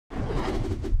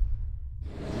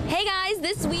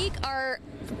this week our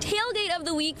Tailgate of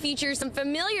the Week features some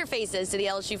familiar faces to the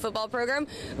LSU football program.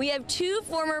 We have two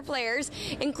former players,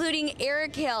 including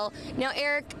Eric Hill. Now,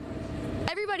 Eric,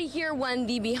 everybody here won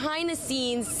the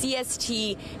behind-the-scenes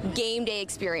CST game day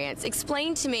experience.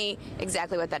 Explain to me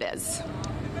exactly what that is.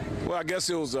 Well, I guess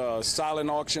it was a silent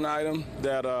auction item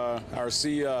that our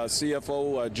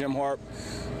CFO, Jim Harp,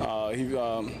 he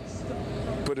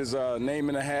put his name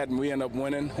in the hat, and we ended up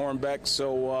winning Hornbeck.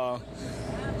 So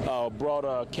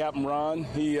brought Captain Ron.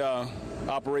 He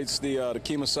operates the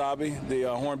Kemosabe, the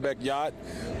Hornbeck yacht.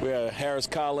 We have Harris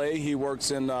Kale. He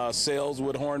works in sales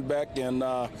with Hornbeck, and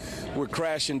we're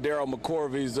crashing Daryl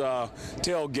McCorvey's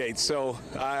tailgate. So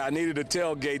I needed a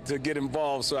tailgate to get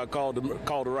involved, so I called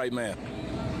the right man.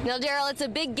 Now, Daryl, it's a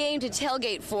big game to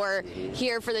tailgate for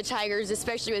here for the Tigers,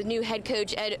 especially with new head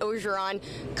coach Ed Ogeron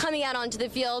coming out onto the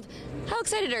field. How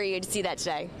excited are you to see that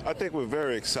today? I think we're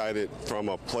very excited from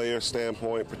a player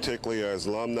standpoint, particularly as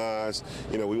alumni.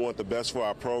 You know, we want the best for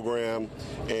our program,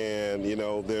 and you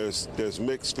know, there's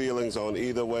mixed feelings on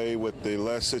either way with the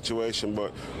Les situation,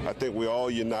 but I think we're all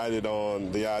united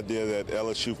on the idea that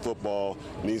LSU football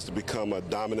needs to become a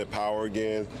dominant power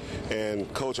again.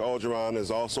 And Coach Ogeron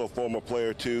is also a former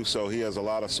player too, so he has a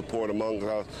lot of support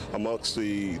amongst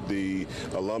the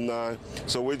alumni.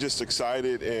 So we're just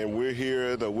excited, and we're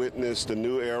here to witness the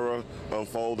new era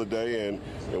unfold today, and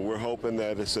we're hoping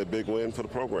that it's a big win for the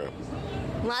program.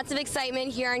 Lots of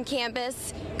excitement here on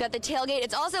campus. Got the tailgate.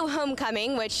 It's also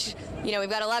homecoming, which, you know, we've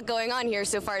got a lot going on here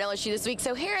so far at LSU this week.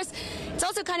 So Harris, it's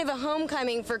also kind of a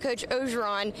homecoming for Coach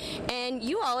Ogeron, and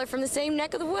you all are from the same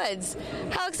neck of the woods.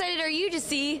 How excited are you to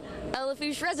see a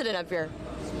Lafourche resident up here?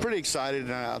 Pretty excited,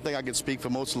 and I think I can speak for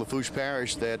most of Lafourche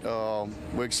Parish that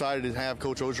we're excited to have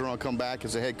Coach Ogeron come back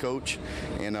as a head coach,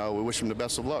 and we wish him the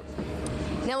best of luck.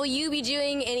 Now, will you be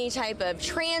doing any type of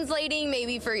translating,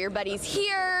 maybe for your buddies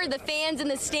here, the fans in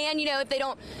the stand, you know, if they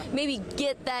don't maybe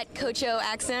get that Coach O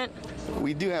accent?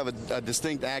 We do have a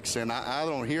distinct accent. I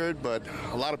don't hear it, but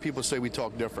a lot of people say we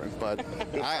talk different, but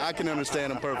I can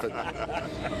understand them perfect.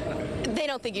 They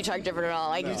don't think you talk different at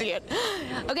all. I can see it.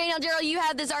 Okay, now, Daryl, you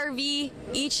have this RV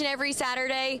each and every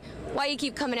Saturday. Why do you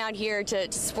keep coming out here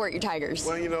to support your Tigers?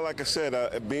 Well, you know, like I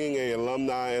said, being an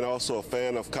alumni and also a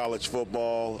fan of college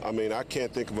football, I mean, I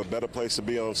can't think of a better place to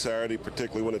be on Saturday,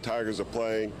 particularly when the Tigers are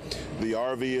playing. The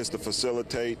RV is to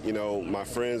facilitate, you know, my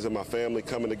friends and my family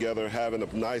coming together, having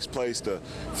a nice place to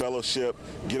fellowship,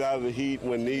 get out of the heat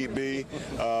when need be,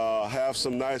 have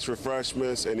some nice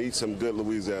refreshments, and eat some good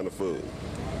Louisiana food.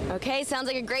 Okay, sounds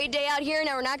like a great day out here.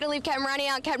 Now, we're not going to leave Captain Ronnie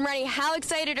out. Captain Ronnie, how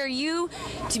excited are you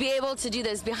to be able to do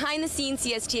this behind-the-scenes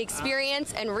CST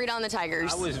experience and read on the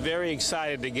Tigers? I was very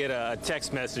excited to get a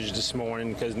text message this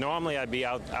morning because normally I'd be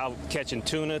out catching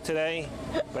tuna today,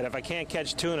 but if I can't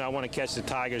catch tuna, I want to catch the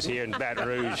Tigers here in Baton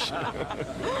Rouge.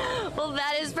 Well,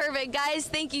 that is perfect. Guys,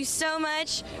 thank you so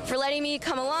much for letting me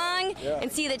come along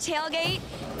and see the tailgate.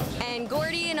 And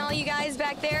Gordy and all you guys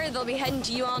back there, they'll be heading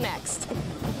to you all next.